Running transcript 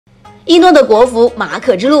一诺的国服马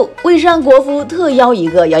可之路，为上国服特邀一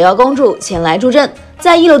个瑶瑶公主前来助阵，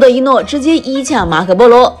在1楼的一诺直接1抢马可波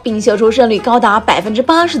罗，并秀出胜率高达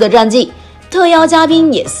80%的战绩。特邀嘉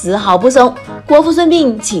宾也丝毫不怂，国服孙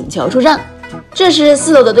膑请求出战。这时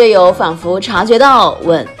4楼的队友仿佛察觉到，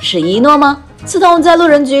问：是一诺吗？刺痛在路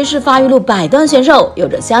人局是发育路百段选手，有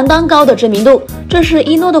着相当高的知名度。这是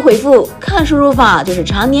一诺的回复：看输入法就是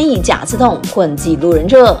常年以假刺痛混迹路人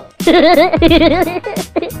者。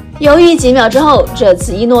犹豫几秒之后，这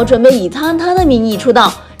次一诺准备以汤汤的名义出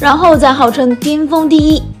道，然后再号称巅峰第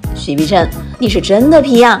一。许必胜，你是真的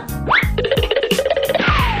皮呀！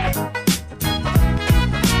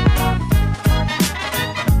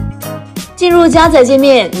进入加载界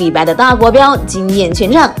面，李白的大国标惊艳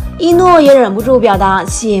全场，一诺也忍不住表达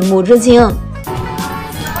羡慕之情。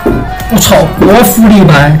我操，国服李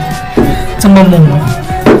白这么猛啊，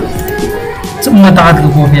这么大个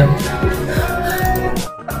国标！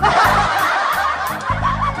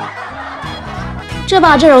这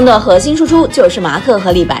把阵容的核心输出就是马可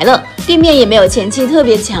和李白了，对面也没有前期特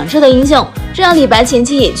别强势的英雄，这让李白前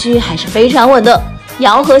期野区还是非常稳的。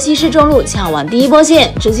瑶和西施中路抢完第一波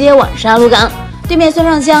线，直接往杀戮岗，对面孙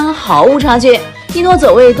尚香毫无察觉，一诺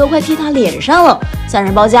走位都快踢他脸上了，3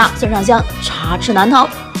人包夹，孙尚香插翅难逃。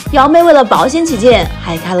瑶妹为了保险起见，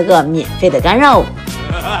还开了个免费的干扰。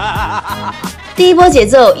第一波节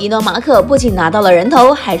奏，一诺马可不仅拿到了人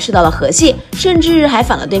头，还吃到了河蟹，甚至还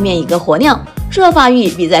反了对面一个火鸟，这发育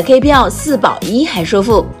比在 KPL 4保1还舒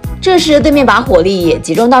服。这时对面把火力也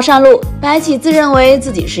集中到上路，白起自认为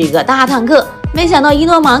自己是一个大坦克，没想到一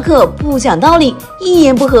诺马可不讲道理，一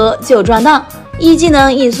言不合就赚大，一技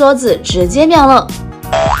能一梭子直接秒了。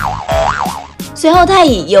随后太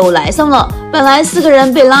乙又来送了，本来4个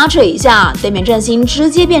人被拉扯一下，对面阵型直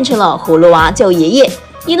接变成了葫芦娃救爷爷。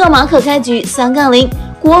一诺马可开局3-0，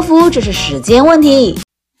国服只是时间问题。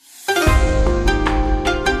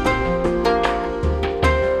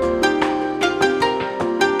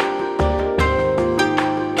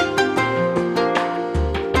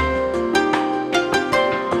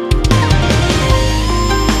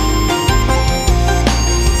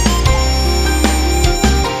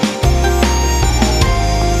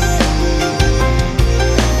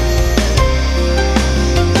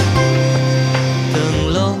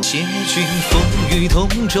同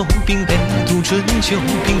舟并北渡春秋，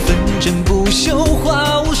并纷争不休，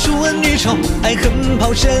化无数恩与仇，爱恨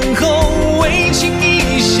抛身后，为情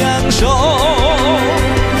义相守。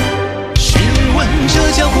试问这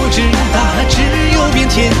江湖之大，只有遍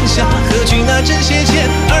天下，何惧那针血剑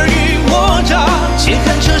尔虞我诈？且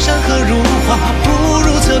看这山河如画，不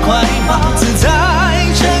如策快马，自在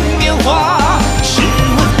趁年华。试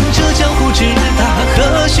问这江湖之大，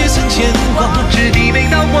何须曾牵挂？执地被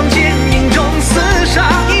刀光剑影中厮杀，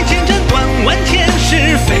一剑斩断万千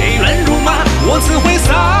是非乱如麻，我自挥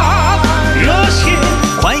洒热血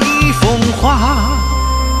快意风华。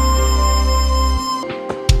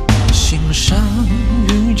欣赏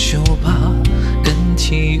于酒吧，更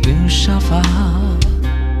替于沙发，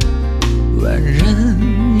万人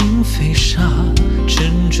迎飞沙，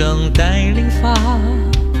盛装待理发。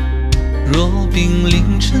若兵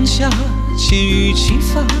临城下，千羽齐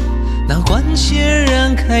发，那关血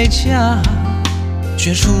染铠甲，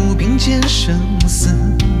决出并肩生死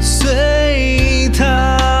随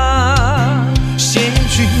他。谢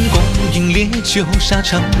君共饮烈酒，沙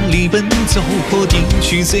场里奔走，破敌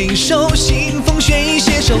去贼首，腥风血雨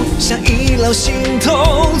携手，下一老心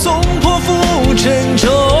头，纵破釜沉舟。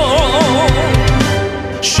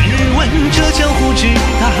试问这江湖之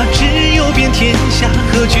大，只有遍天下，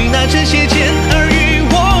何惧那针血剑尔虞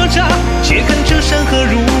我诈？且看这山河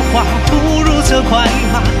如画，不如策快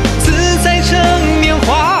马，自在趁年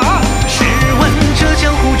华。试问这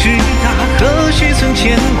江湖之大，何须存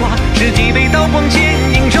牵挂？执地被刀光剑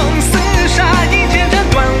影中厮杀，一剑斩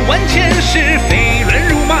断万千是非乱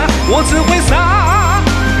如麻，我自挥洒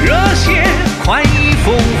热血快意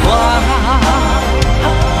风华。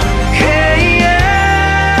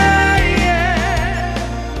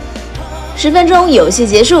10分钟游戏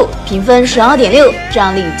结束，评分12.6，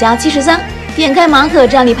战力加73。点开马可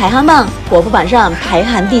战力排行榜，国服榜上排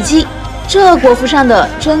行第7。这国服上的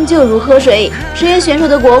真就如喝水，职业选手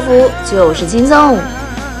的国服就是轻松。